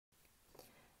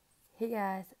Hey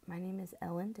guys, my name is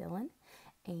Ellen Dillon,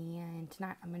 and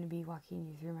tonight I'm going to be walking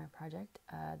you through my project,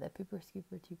 the Pooper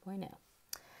Scooper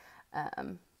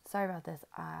 2.0. Sorry about this,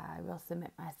 I will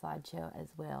submit my slideshow as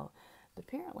well, but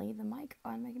apparently the mic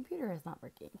on my computer is not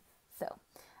working. So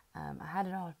I had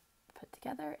it all put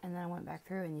together, and then I went back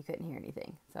through and you couldn't hear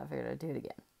anything, so I figured I'd do it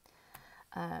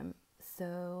again.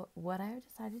 So what I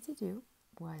decided to do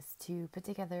was to put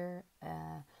together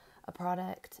a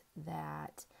product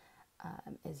that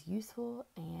is useful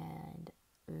and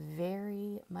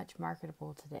very much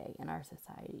marketable today in our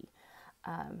society.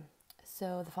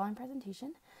 So the following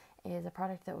presentation is a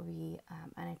product that will be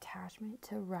an attachment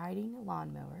to riding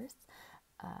lawnmowers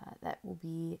that will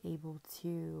be able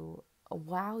to,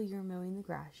 while you're mowing the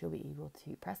grass, you'll be able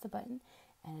to press a button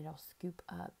and it'll scoop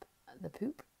up the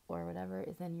poop or whatever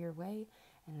is in your way,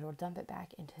 and it'll dump it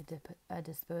back into a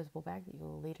disposable bag that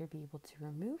you'll later be able to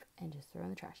remove and just throw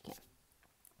in the trash can.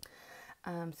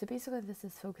 So basically this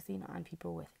is focusing on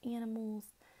people with animals,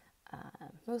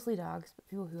 mostly dogs, but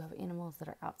people who have animals that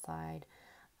are outside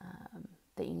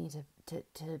that you need to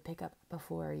pick up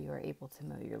before you are able to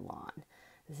mow your lawn.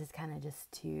 This is kind of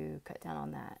just to cut down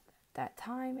on that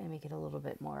time and make it a little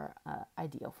bit more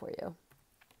ideal for you.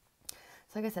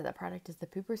 So like I said, that product is the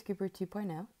Pooper Scooper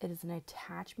 2.0. It is an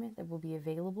attachment that will be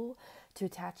available to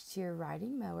attach to your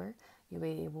riding mower. You'll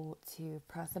be able to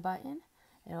press a button.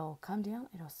 It'll come down,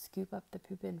 it'll scoop up the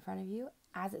poop in front of you.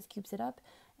 As it scoops it up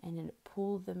and then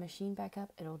pull the machine back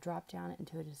up, it'll drop down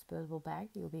into a disposable bag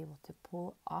that you'll be able to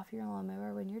pull off your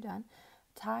lawnmower when you're done,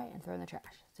 tie, and throw in the trash.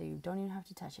 So you don't even have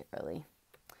to touch it really.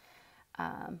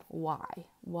 Why?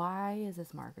 Why is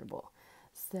this marketable?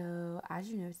 So as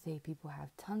you know, today people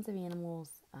have tons of animals.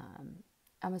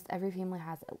 Almost every family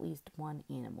has at least one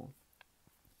animal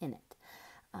in it.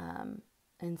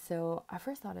 And so I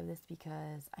first thought of this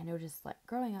because I noticed, like,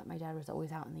 growing up, my dad was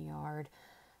always out in the yard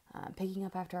picking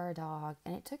up after our dog,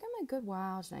 and it took him a good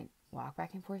while to, like, walk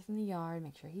back and forth in the yard,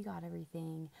 make sure he got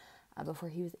everything before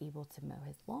he was able to mow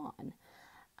his lawn.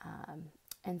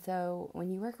 And so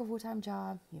when you work a full-time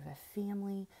job, you have a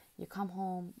family, you come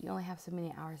home, you only have so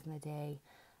many hours in the day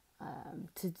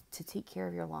to take care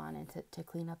of your lawn and to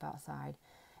clean up outside.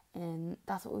 And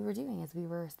that's what we were doing, is we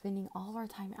were spending all of our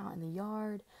time out in the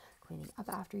yard,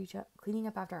 cleaning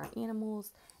up after our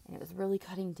animals, and it was really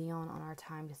cutting down on our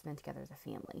time to spend together as a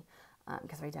family,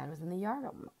 because my dad was in the yard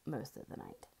most of the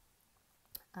night.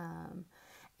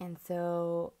 And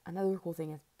so another cool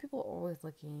thing is people are always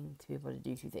looking to be able to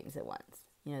do two things at once.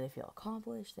 You know, they feel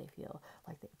accomplished, they feel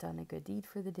like they've done a good deed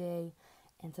for the day,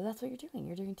 and so that's what you're doing.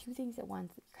 You're doing two things at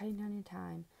once, you're cutting down your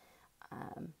time,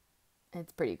 and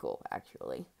it's pretty cool,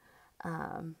 actually.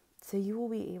 So you will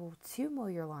be able to mow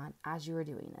your lawn as you are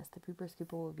doing this. The pooper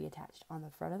scooper will be attached on the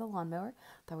front of the lawnmower.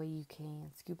 That way you can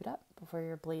scoop it up before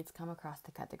your blades come across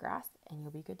to cut the grass, and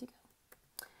you'll be good to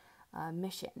go.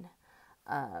 Mission.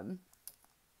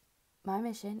 My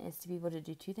mission is to be able to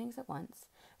do two things at once.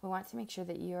 We want to make sure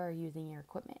that you are using your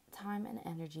equipment, time, and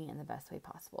energy in the best way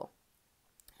possible.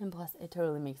 And plus, it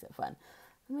totally makes it fun.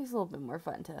 It makes it a little bit more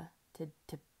fun to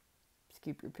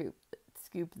scoop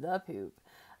the poop.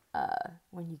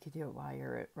 When you could do it while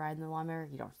you're riding the lawnmower,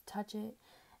 you don't have to touch it,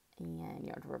 and you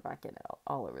don't have to worry about getting it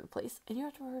all over the place, and you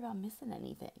don't have to worry about missing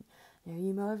anything. You know,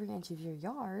 you mow every inch of your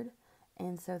yard,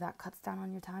 and so that cuts down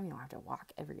on your time. You don't have to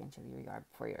walk every inch of your yard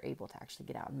before you're able to actually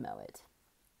get out and mow it.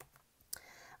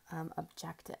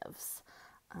 Objectives.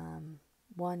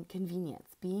 One,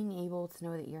 convenience. Being able to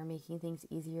know that you're making things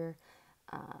easier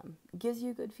gives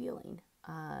you a good feeling.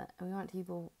 And we want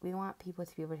people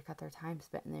to be able to cut their time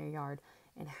spent in their yard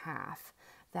in half.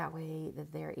 That way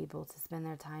that they're able to spend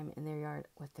their time in their yard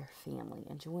with their family,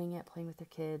 enjoying it, playing with their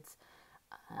kids,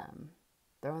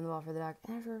 throwing the ball for the dog,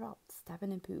 and after all,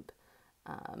 stepping in poop.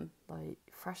 Like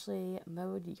freshly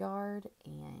mowed yard,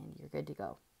 and you're good to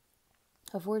go.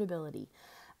 Affordability.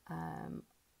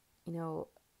 You know,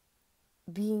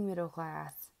 being middle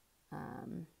class,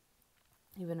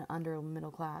 even under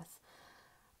middle class,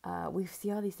 we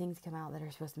see all these things come out that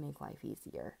are supposed to make life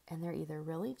easier, and they're either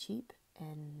really cheap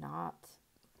and not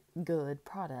good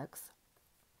products,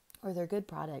 or they're good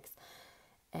products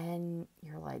and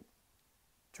you're like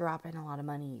dropping a lot of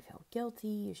money. You feel guilty,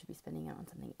 you should be spending it on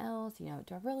something else. You know,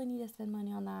 do I really need to spend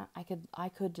money on that? I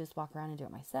could just walk around and do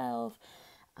it myself.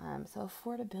 So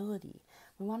affordability.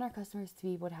 We want our customers to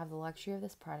be able to have the luxury of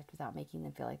this product without making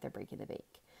them feel like they're breaking the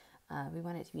bank. We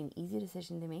want it to be an easy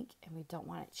decision to make, and we don't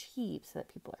want it cheap so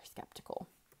that people are skeptical.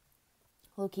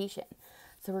 Location.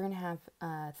 So we're going to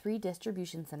have 3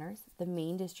 distribution centers. The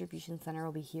main distribution center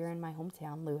will be here in my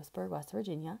hometown, Lewisburg, West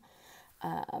Virginia.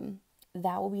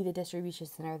 That will be the distribution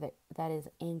center that is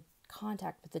in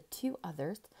contact with the 2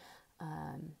 others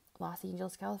Los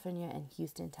Angeles, California, and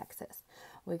Houston, Texas.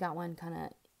 We got one kind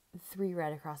of 3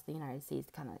 right across the United States,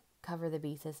 kind of cover the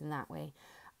basis in that way.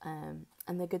 And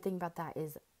the good thing about that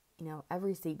is,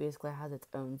 every state basically has its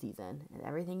own season, and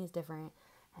everything is different.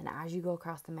 And as you go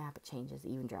across the map, it changes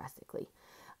even drastically.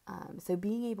 So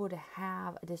being able to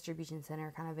have a distribution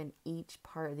center kind of in each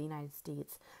part of the United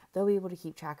States, they'll be able to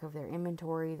keep track of their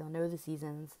inventory. They'll know the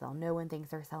seasons. They'll know when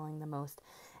things are selling the most.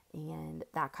 And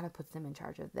that kind of puts them in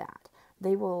charge of that.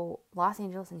 Los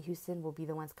Angeles and Houston will be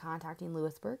the ones contacting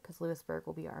Lewisburg, because Lewisburg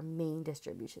will be our main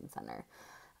distribution center.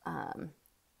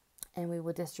 And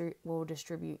we'll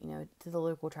distribute, to the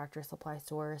local Tractor Supply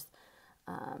stores,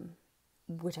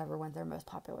 whichever ones are most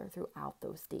popular throughout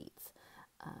those states.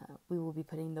 We will be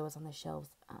putting those on the shelves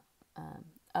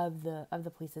of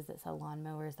the places that sell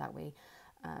lawnmowers. That way,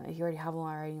 if you already have a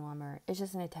riding lawnmower, it's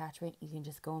just an attachment. You can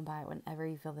just go and buy it whenever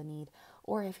you feel the need.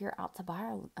 Or if you're out to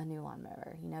buy a new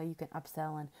lawnmower, you can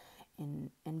upsell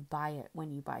and buy it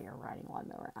when you buy your riding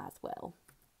lawnmower as well.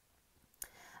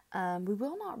 We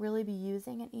will not really be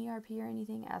using an ERP or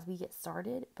anything as we get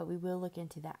started, but we will look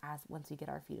into that once we get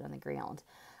our feet on the ground.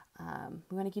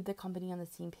 We want to keep the company on the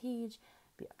same page,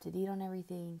 be up to date on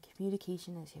everything.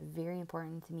 Communication is very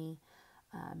important to me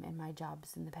in my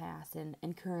jobs in the past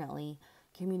and currently.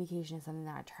 Communication is something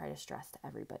that I try to stress to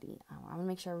everybody. I want to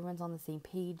make sure everyone's on the same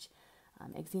page.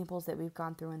 Examples that we've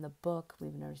gone through in the book,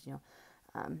 we've noticed,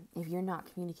 if you're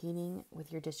not communicating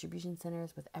with your distribution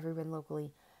centers, with everyone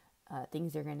locally,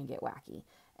 things are going to get wacky.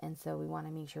 And so we want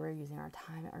to make sure we're using our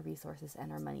time, our resources,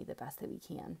 and our money the best that we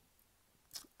can.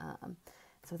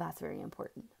 So that's very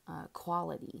important.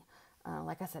 Quality.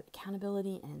 Like I said,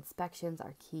 accountability and inspections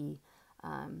are key.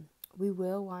 We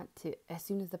will want to, as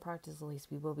soon as the product is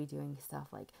released, we will be doing stuff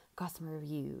like customer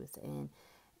reviews and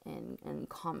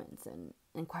comments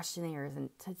and questionnaires and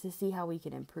to see how we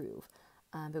can improve.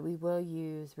 But we will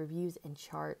use reviews and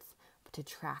charts to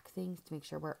track things, to make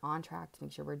sure we're on track, to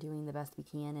make sure we're doing the best we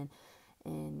can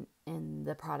and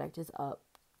the product is up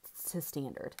to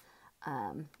standard.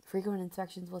 Frequent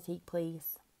inspections will take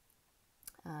place.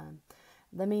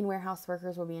 The main warehouse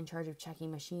workers will be in charge of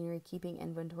checking machinery, keeping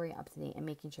inventory up to date, and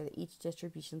making sure that each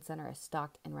distribution center is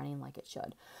stocked and running like it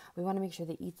should. We want to make sure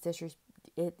that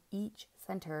each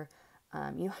center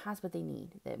has what they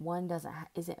need, that one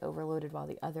isn't overloaded while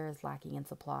the other is lacking in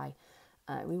supply.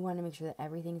 We want to make sure that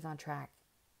everything's on track.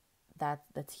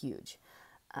 That's huge.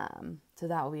 So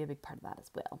that will be a big part of that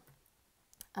as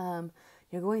well.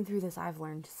 Going through this, I've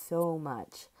learned so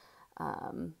much.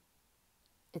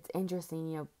 It's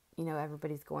interesting,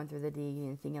 everybody's going through the day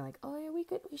and thinking like, oh yeah,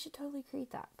 we should totally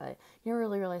create that. But you don't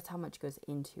really realize how much goes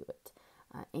into it,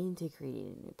 into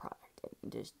creating a new product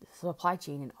and just the supply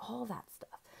chain and all that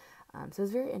stuff. So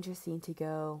it's very interesting to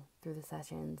go through the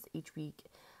sessions each week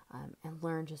and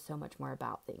learn just so much more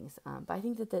about things. But I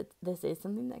think that this is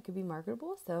something that could be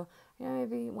marketable. So,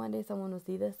 maybe one day someone will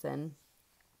see this and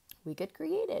we could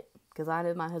create it, because I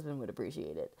know my husband would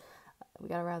appreciate it. We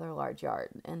got a rather large yard,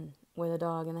 and with a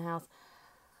dog in the house,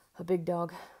 a big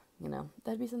dog,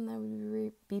 that'd be something that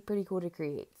would be pretty cool to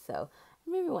create. So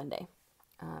maybe one day.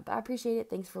 But I appreciate it.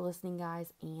 Thanks for listening,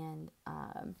 guys. And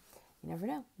you never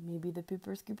know. Maybe the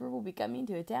Pooper Scooper will be coming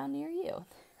to a town near you.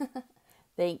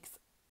 Thanks.